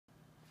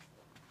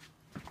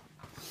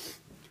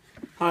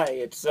Hi,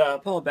 it's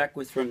Paul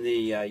Beckwith from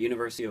the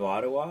University of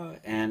Ottawa,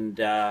 and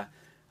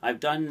I've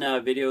done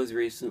videos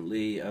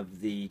recently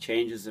of the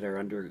changes that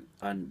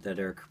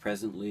are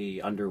presently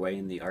underway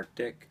in the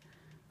Arctic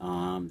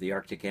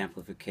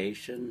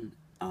amplification,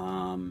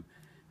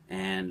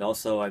 and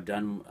also I've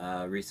done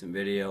a recent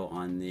video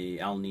on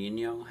the El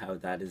Nino, how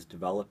that is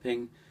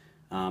developing.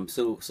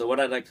 So what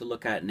I'd like to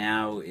look at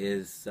now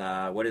is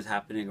what is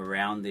happening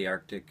around the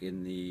Arctic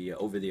in the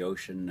over the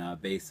ocean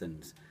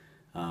basins.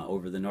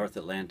 Over the North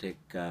Atlantic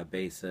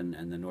basin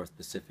and the North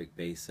Pacific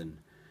basin,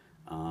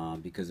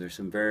 because there's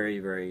some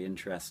very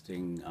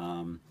interesting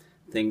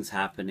things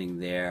happening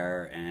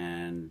there,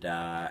 and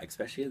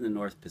especially in the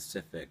North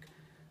Pacific,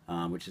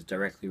 which is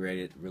directly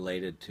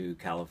related to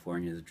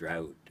California's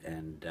drought.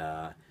 And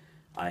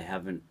I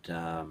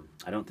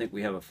don't think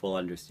we have a full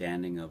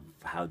understanding of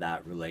how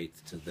that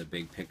relates to the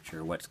big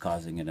picture, what's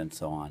causing it, and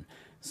so on.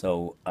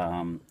 So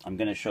I'm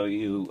going to show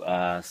you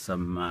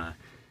some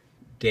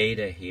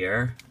data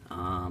here.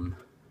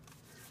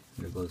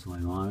 There goes my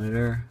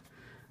monitor.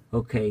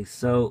 Okay,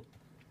 so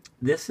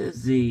this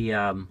is the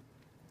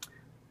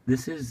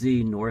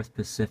North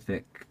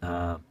Pacific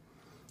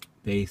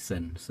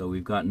basin. So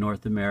we've got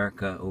North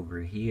America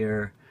over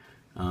here.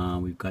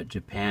 We've got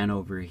Japan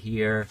over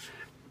here.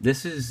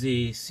 This is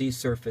the sea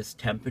surface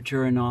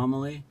temperature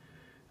anomaly.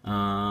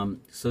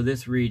 So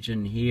this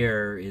region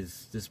here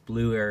this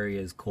blue area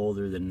is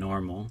colder than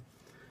normal.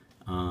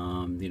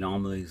 The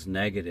anomaly is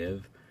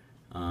negative.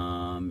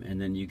 And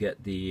then you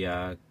get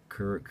the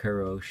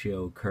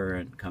Kuroshio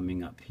current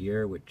coming up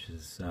here, which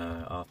is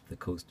off the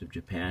coast of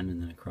Japan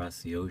and then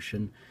across the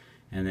ocean.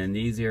 And then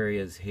these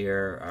areas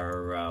here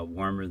are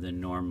warmer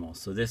than normal.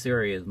 So this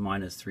area is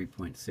minus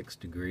 3.6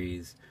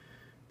 degrees.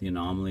 The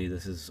anomaly,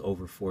 this is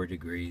over 4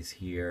 degrees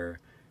here,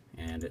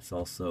 and it's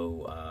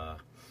also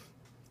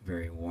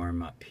very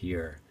warm up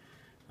here.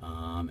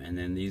 And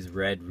then these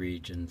red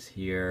regions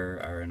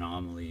here are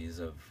anomalies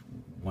of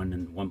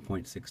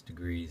 1.6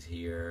 degrees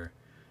here,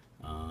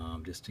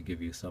 just to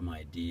give you some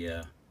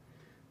idea.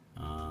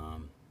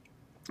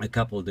 A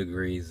couple of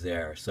degrees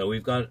there. So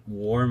we've got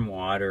warm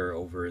water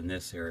over in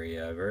this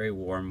area, very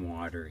warm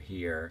water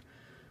here,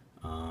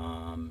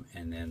 and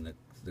then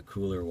the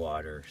cooler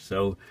water.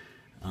 So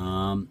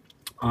on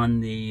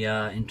the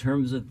in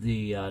terms of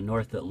the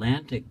North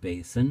Atlantic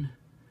basin,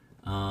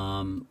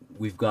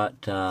 we've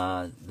got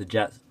the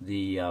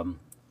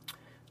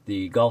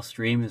Gulf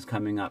Stream is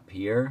coming up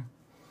here,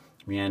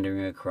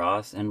 meandering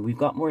across, and we've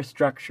got more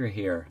structure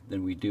here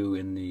than we do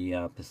in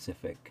the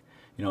Pacific.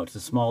 You know, it's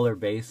a smaller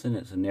basin,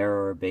 it's a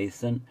narrower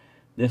basin.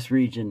 This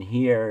region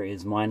here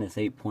is minus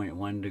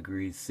 8.1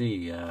 degrees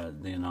C,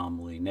 the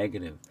anomaly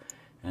negative.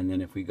 And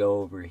then if we go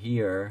over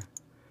here,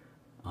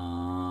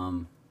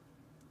 my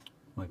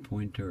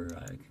pointer,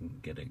 I can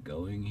get it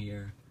going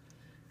here.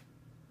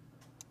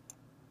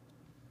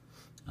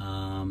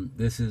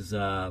 This is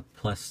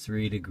plus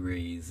 3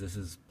 degrees. This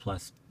is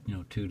plus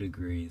 2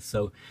 degrees.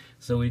 So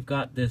we've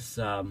got this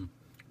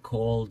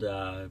cold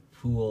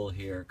pool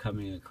here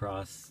coming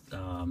across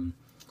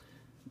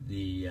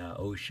the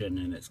ocean,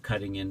 and it's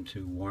cutting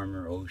into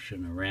warmer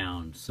ocean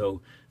around.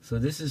 So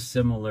this is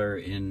similar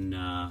in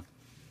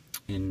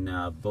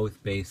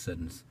both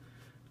basins.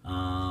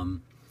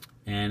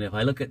 And if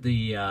I look at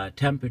the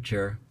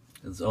temperature,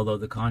 although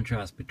the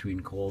contrast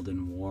between cold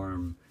and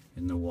warm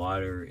in the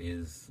water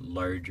is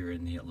larger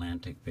in the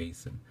Atlantic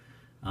basin.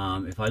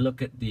 If I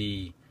look at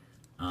the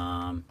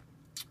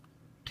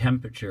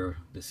temperature,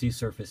 the sea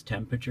surface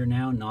temperature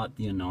now, not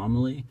the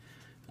anomaly,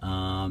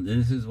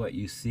 this is what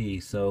you see.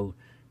 So,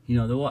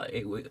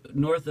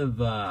 north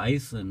of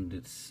Iceland,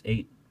 it's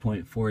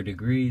 8.4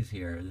 degrees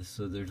here.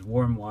 So there's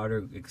warm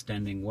water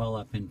extending well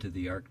up into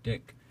the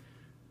Arctic.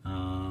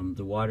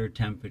 The water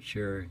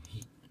temperature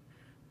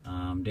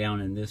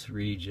down in this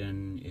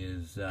region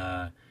is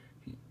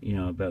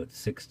about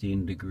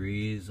 16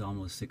 degrees,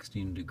 almost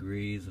 16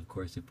 degrees. Of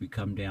course, if we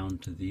come down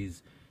to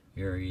these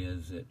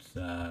areas, it's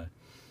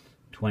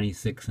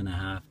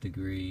 26.5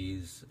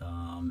 degrees,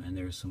 and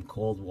there's some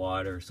cold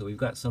water. So we've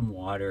got some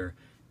water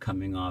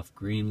coming off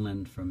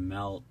Greenland from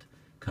melt,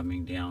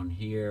 coming down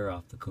here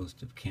off the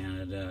coast of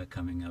Canada,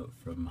 coming out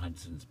from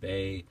Hudson's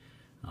Bay,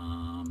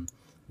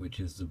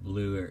 which is the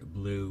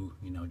blue,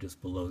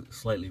 just below,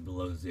 slightly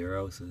below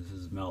zero. So this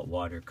is melt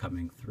water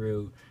coming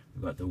through.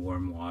 We've got the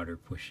warm water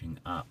pushing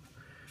up.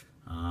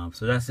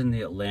 So that's in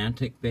the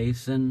Atlantic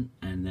basin.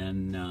 And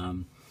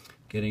then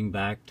getting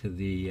back to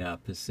the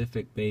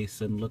Pacific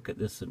basin, look at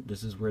this.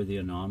 This is where the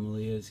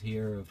anomaly is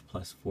here of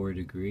plus 4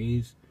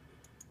 degrees.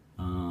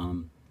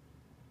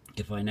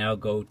 If I now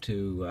go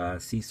to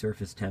sea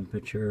surface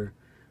temperature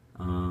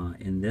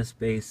in this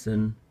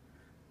basin,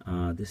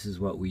 this is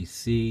what we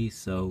see.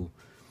 So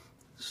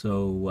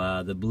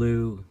the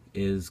blue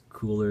is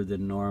cooler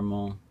than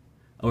normal.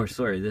 Or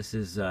sorry, this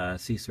is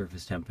sea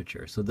surface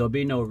temperature. So there'll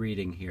be no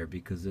reading here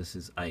because this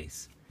is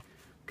ice.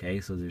 Okay,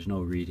 so there's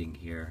no reading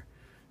here.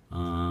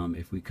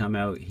 If we come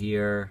out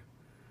here,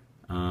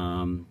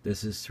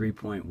 this is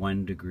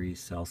 3.1 degrees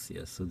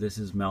Celsius. So this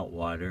is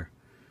meltwater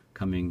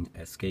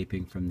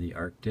escaping from the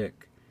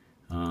Arctic.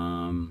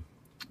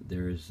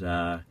 There's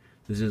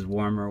this is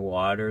warmer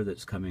water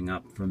that's coming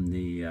up from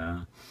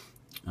the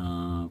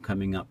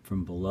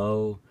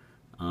below,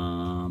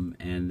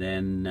 and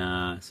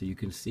then so you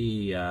can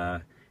see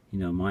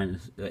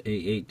minus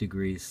 8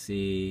 degrees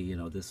C.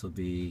 This will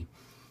be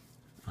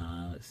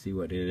let's see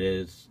what it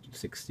is,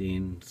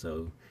 16.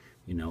 So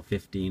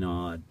 15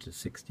 odd to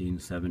 16,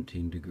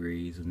 17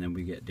 degrees, and then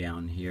we get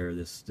down here.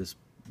 This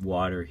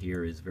water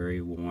here is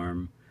very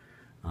warm.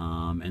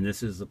 And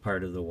this is the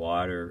part of the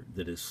water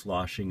that is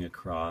sloshing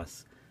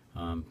across,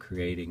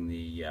 creating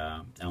the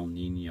El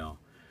Nino.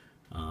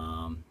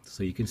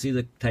 So you can see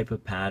the type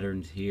of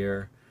patterns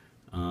here,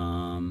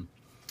 and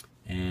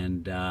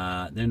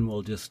then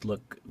we'll just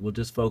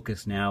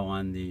focus now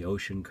on the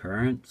ocean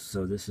currents.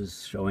 So this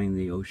is showing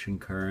the ocean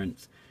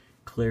currents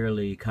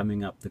clearly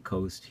coming up the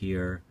coast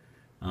here,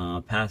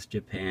 past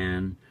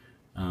Japan,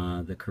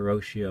 the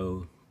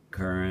Kuroshio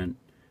current.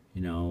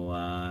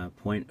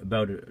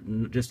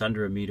 Just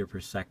under a meter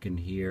per second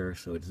here,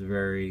 so it's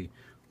very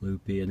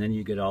loopy, and then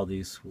you get all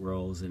these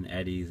swirls and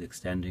eddies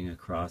extending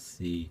across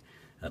the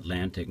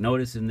Atlantic.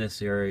 Notice in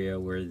this area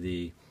where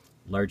the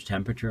large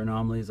temperature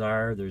anomalies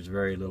are, there's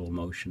very little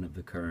motion of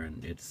the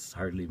current. It's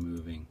hardly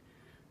moving,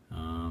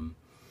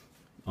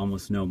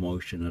 almost no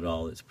motion at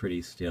all. It's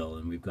pretty still,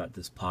 and we've got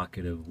this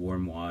pocket of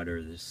warm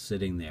water that's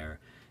sitting there,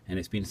 and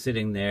it's been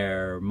sitting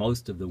there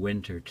most of the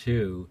winter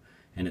too,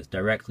 and it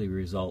directly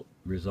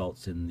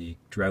results in the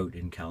drought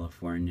in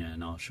California,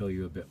 and I'll show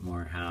you a bit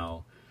more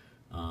how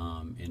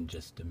in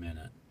just a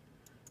minute.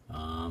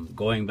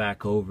 Going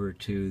back over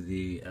to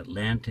the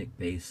Atlantic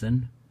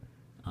basin,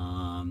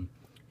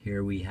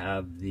 here we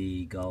have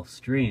the Gulf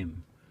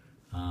Stream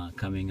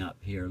coming up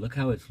here. Look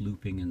how it's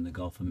looping in the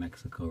Gulf of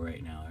Mexico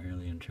right now,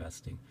 really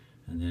interesting.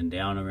 And then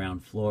down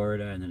around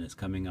Florida, and then it's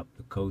coming up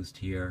the coast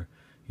here,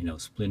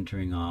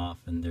 splintering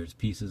off, and there's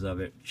pieces of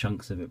it,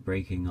 chunks of it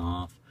breaking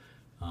off.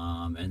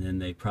 And then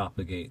they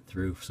propagate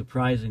through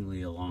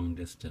surprisingly a long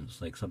distance.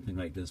 Like something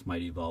like this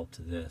might evolve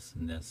to this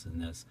and this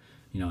and this,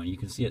 and you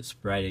can see it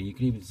spreading. You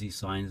can even see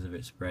signs of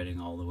it spreading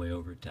all the way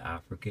over to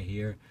Africa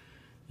here,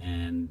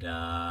 and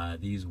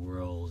these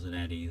whirls and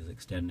eddies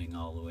extending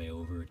all the way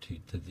over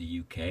to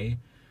the UK,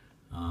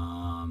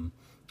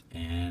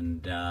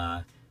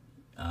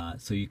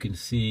 so you can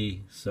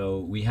see, so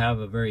we have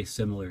a very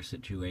similar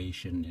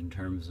situation in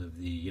terms of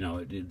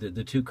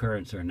the two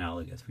currents are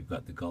analogous. We've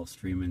got the Gulf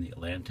Stream in the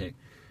Atlantic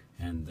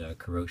and the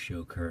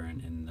Kuroshio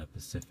current in the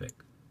Pacific.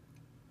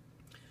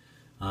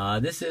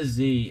 This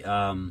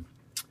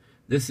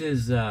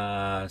is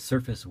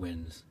surface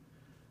winds.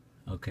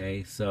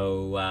 Okay,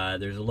 so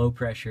there's a low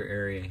pressure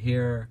area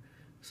here.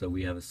 So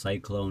we have a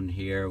cyclone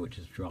here, which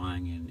is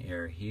drawing in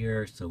air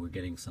here. So we're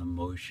getting some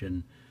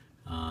motion.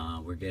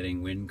 We're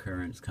getting wind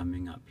currents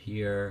coming up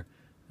here.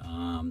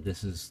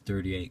 This is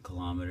 38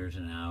 kilometers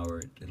an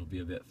hour. It'll be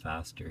a bit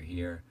faster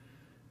here.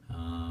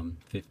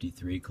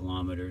 53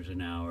 kilometers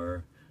an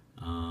hour.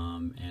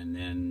 And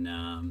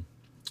then,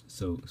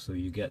 so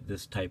you get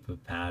this type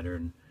of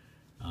pattern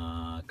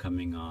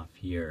coming off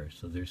here.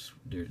 So this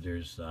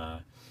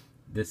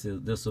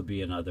will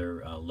be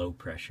another low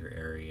pressure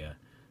area.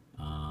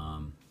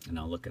 And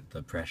I'll look at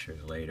the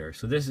pressures later.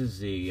 So this is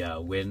the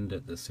wind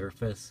at the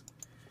surface.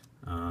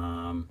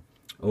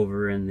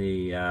 Over in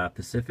the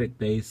Pacific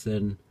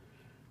Basin,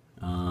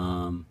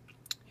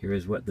 here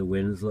is what the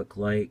winds look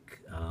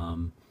like.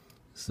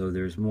 So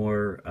there's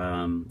more,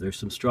 there's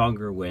some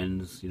stronger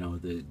winds.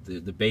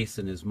 The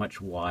basin is much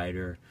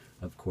wider,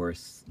 of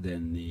course,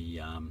 than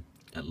the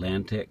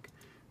Atlantic,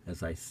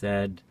 as I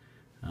said.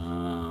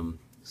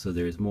 So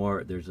there's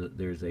more,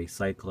 there's a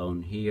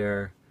cyclone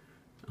here,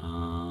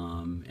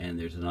 and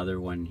there's another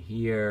one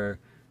here,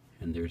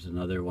 and there's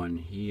another one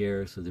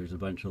here. So there's a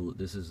bunch of,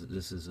 this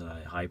is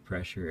a high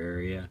pressure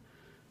area.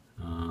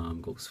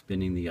 Go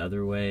spinning the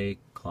other way,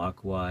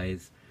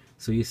 clockwise.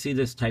 So you see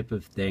this type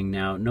of thing.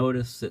 Now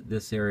notice that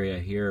this area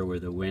here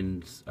where the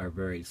winds are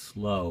very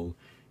slow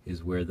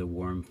is where the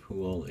warm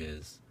pool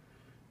is.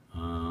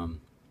 Now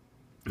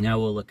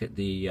we'll look at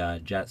the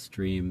jet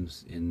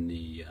streams in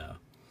the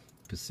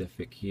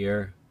Pacific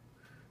here.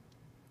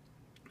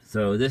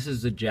 So this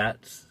is the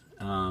jets.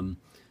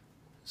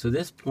 So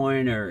this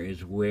pointer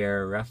is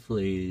where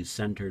roughly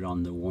centered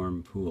on the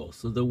warm pool.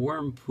 So the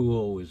warm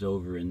pool was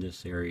over in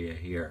this area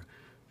here.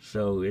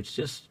 So it's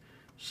just,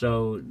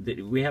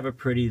 we have a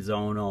pretty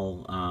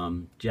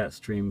zonal jet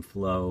stream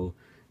flow,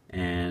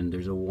 and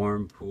there's a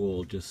warm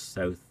pool just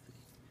south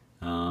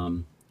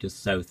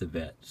of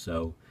it.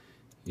 So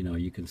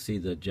you can see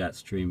the jet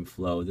stream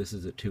flow. This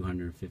is at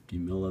 250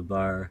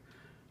 millibar,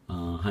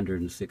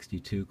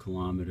 162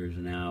 kilometers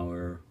an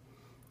hour.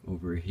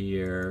 Over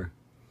here,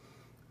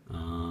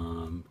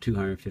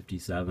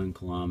 257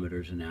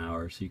 kilometers an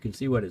hour. So you can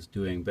see what it's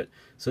doing. But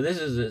so this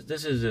is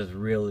this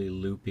really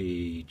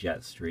loopy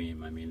jet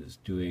stream. I mean,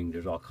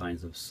 there's all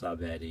kinds of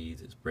sub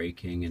eddies. It's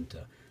breaking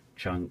into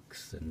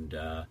chunks, and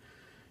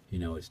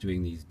it's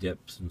doing these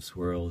dips and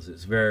swirls.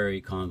 It's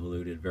very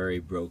convoluted, very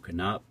broken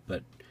up,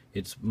 but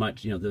it's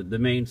much, the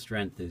main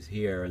strength is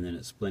here, and then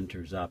it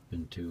splinters up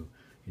into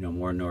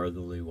more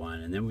northerly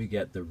one, and then we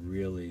get the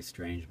really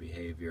strange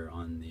behavior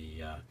on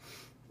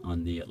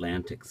the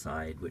Atlantic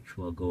side, which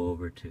we'll go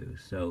over to.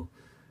 So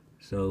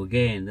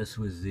again, this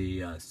was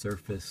the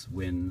surface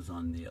winds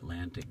on the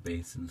Atlantic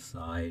basin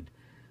side,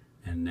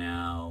 and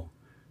now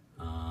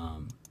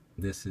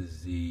this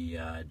is the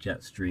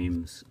jet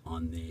streams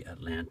on the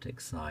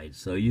Atlantic side.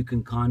 So you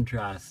can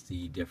contrast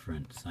the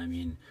difference. I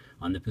mean,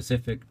 on the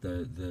Pacific,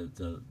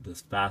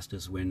 the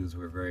fastest winds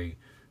were very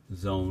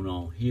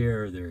zonal.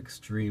 Here, they're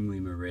extremely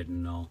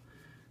meridional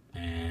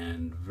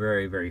and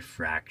very, very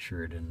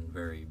fractured and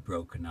very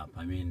broken up.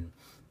 I mean,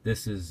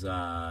 this is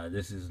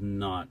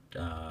not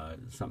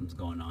something's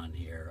going on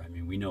here. I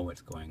mean, we know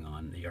what's going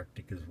on. The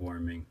Arctic is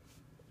warming,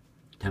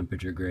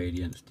 temperature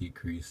gradients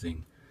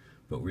decreasing,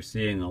 but we're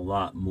seeing a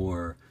lot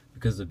more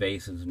because the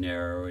basin's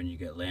narrow and you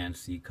get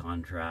land-sea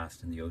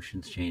contrast and the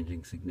ocean's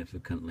changing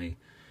significantly.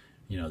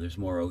 There's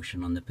more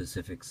ocean on the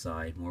Pacific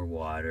side, more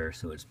water,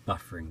 so it's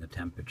buffering the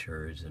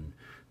temperatures, and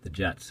the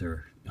jets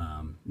are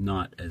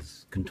not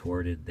as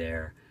contorted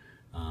there,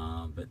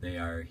 but they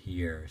are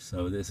here.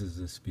 So this is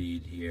the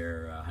speed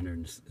here,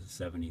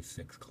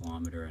 176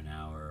 kilometer an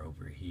hour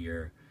over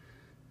here,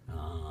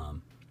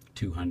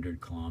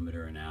 200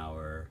 kilometer an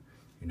hour,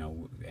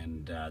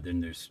 and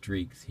then there's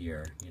streaks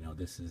here.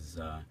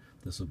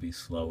 This will be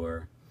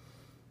slower.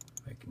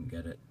 If I can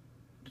get it.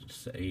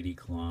 It's 80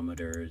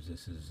 kilometers,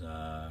 this is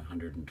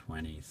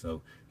 120.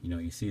 So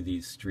you see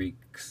these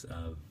streaks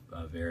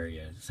of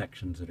areas,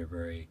 sections that are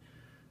very,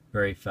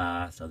 very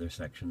fast, other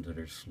sections that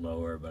are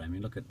slower. But I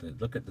mean, look at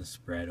the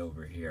spread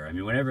over here. I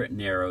mean, whenever it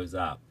narrows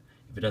up,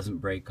 if it doesn't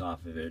break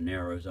off, if it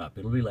narrows up,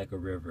 it'll be like a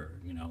river.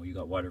 You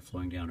got water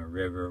flowing down a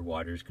river,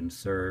 water's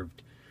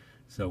conserved.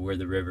 So where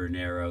the river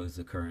narrows,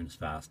 the current's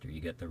faster.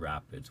 You get the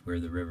rapids. Where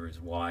the river is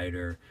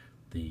wider,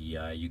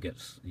 you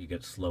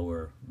get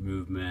slower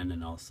movement,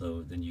 and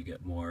also then you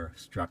get more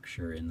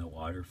structure in the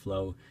water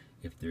flow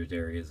if there's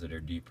areas that are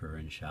deeper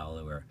and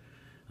shallower.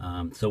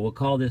 So we'll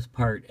call this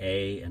part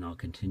A, and I'll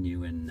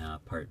continue in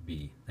part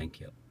B. Thank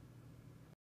you.